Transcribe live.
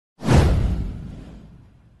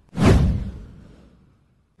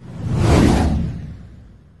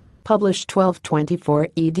Published 12/24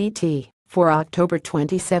 EDT, for October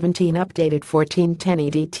 2017. Updated 14/10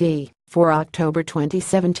 EDT, for October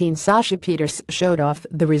 2017. Sasha Pieterse showed off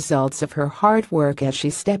the results of her hard work as she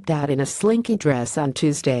stepped out in a slinky dress on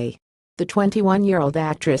Tuesday. The 21-year-old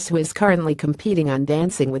actress, who is currently competing on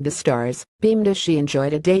Dancing with the Stars, beamed as she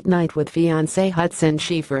enjoyed a date night with fiancé Hudson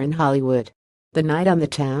sheaffer in Hollywood. The night on the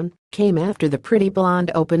town came after the pretty blonde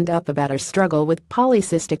opened up about her struggle with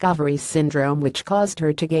polycystic ovary syndrome, which caused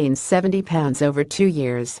her to gain 70 pounds over 2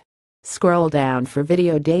 years. Scroll down for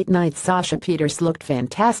video. Date night. Sasha Pieterse looked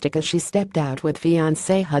fantastic as she stepped out with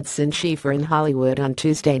fiancé Hudson sheaffer in Hollywood on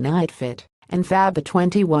Tuesday night. Fit and fab, the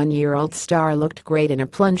 21-year-old star looked great in a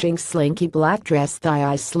plunging slinky black dress,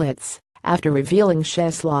 thigh-high slits. After revealing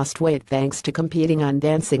she's lost weight thanks to competing on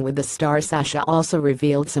Dancing with the Stars, Sasha also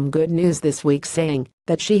revealed some good news this week, saying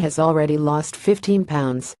that she has already lost 15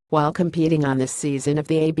 pounds while competing on this season of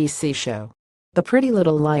the ABC show. The Pretty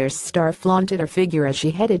Little Liars star flaunted her figure as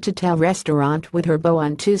she headed to Tao restaurant with her beau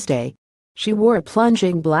on Tuesday. She wore a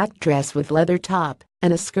plunging black dress with leather top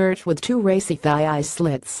and a skirt with 2 racy thigh-high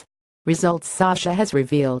slits. Results. Sasha has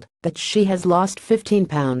revealed that she has lost 15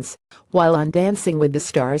 pounds while on Dancing with the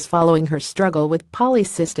Stars following her struggle with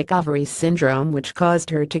polycystic ovary syndrome, which caused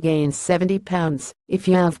her to gain 70 pounds. If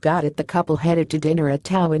you have got it, the couple headed to dinner at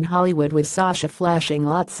Tao in Hollywood, with Sasha flashing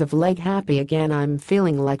lots of leg. Happy again, I'm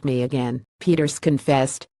feeling like me again, Pieterse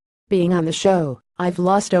confessed. Being on the show, I've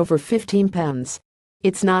lost over 15 pounds.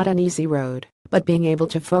 It's not an easy road, but being able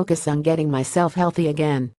to focus on getting myself healthy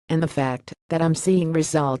again, and the fact that I'm seeing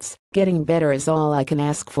results, getting better, is all I can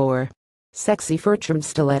ask for. Sexy fur-trimmed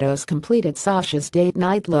stilettos completed Sasha's date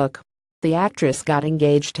night look. The actress got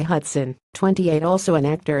engaged to Hudson, 28, also an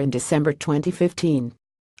actor, in December 2015.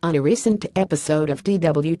 On a recent episode of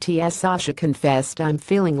DWTS, Sasha confessed, I'm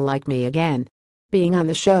feeling like me again. Being on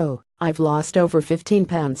the show, I've lost over 15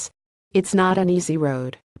 pounds. It's not an easy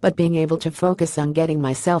road, but being able to focus on getting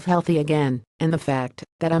myself healthy again, and the fact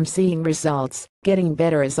that I'm seeing results, getting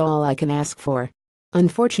better, is all I can ask for.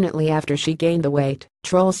 Unfortunately, after she gained the weight,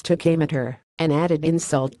 trolls took aim at her, an added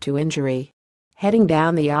insult to injury. Heading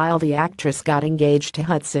down the aisle, the actress got engaged to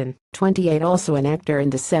Hudson, 28, also an actor, in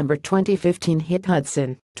December 2015.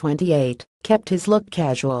 Hudson, 28, kept his look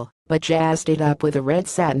casual, but jazzed it up with a red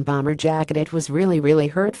satin bomber jacket. It was really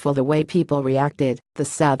hurtful the way people reacted, the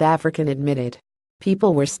South African admitted.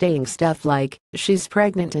 People were saying stuff like, she's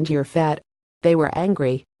pregnant and you're fat. They were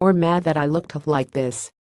angry or mad that I looked like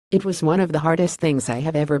this. It was one of the hardest things I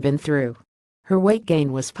have ever been through. Her weight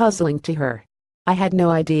gain was puzzling to her. I had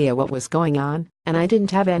no idea what was going on, and I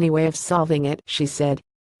didn't have any way of solving it, she said.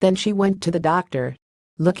 Then she went to the doctor.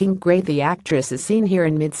 Looking great, the actress is seen here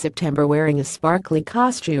in mid-September wearing a sparkly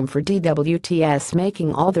costume for DWTS,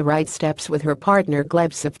 making all the right steps with her partner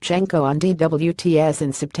Gleb Savchenko on DWTS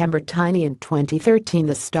in September. Tiny in 2013,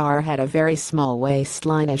 the star had a very small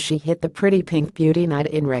waistline as she hit the Pretty Pink Beauty night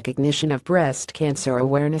in recognition of Breast Cancer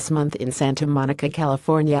Awareness Month in Santa Monica,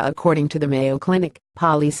 California. According to the Mayo Clinic,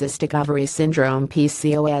 polycystic ovary syndrome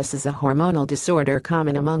 (PCOS) is a hormonal disorder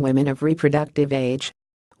common among women of reproductive age.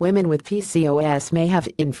 Women with PCOS may have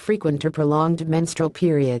infrequent or prolonged menstrual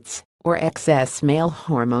periods, or excess male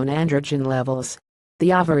hormone androgen levels.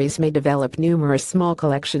 The ovaries may develop numerous small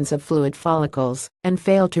collections of fluid follicles and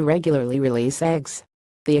fail to regularly release eggs.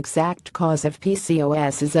 The exact cause of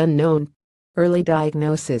PCOS is unknown. Early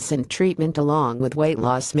diagnosis and treatment along with weight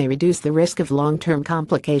loss may reduce the risk of long-term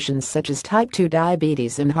complications such as type 2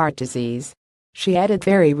 diabetes and heart disease. She added,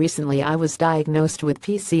 very recently I was diagnosed with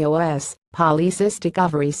PCOS, polycystic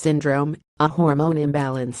ovary syndrome, a hormone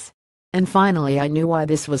imbalance. And finally I knew why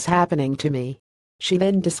this was happening to me. She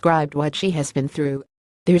then described what she has been through.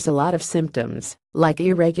 There's a lot of symptoms, like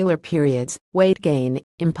irregular periods, weight gain,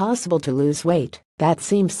 impossible to lose weight. That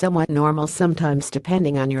seems somewhat normal sometimes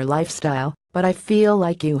depending on your lifestyle, but I feel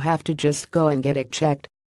like you have to just go and get it checked.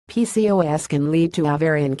 PCOS can lead to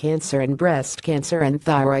ovarian cancer and breast cancer and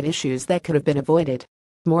thyroid issues that could have been avoided.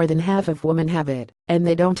 More than half of women have it, and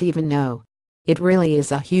they don't even know. It really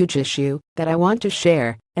is a huge issue that I want to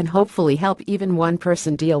share and hopefully help even one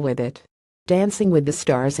person deal with it. Dancing with the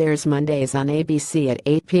Stars airs Mondays on ABC at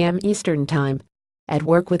 8 p.m. Eastern Time. At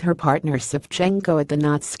work with her partner Savchenko at the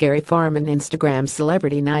Knott's Scary Farm and Instagram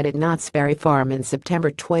Celebrity Night at Knott's Berry Farm in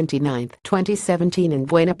September 29, 2017 in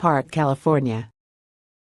Buena Park, California.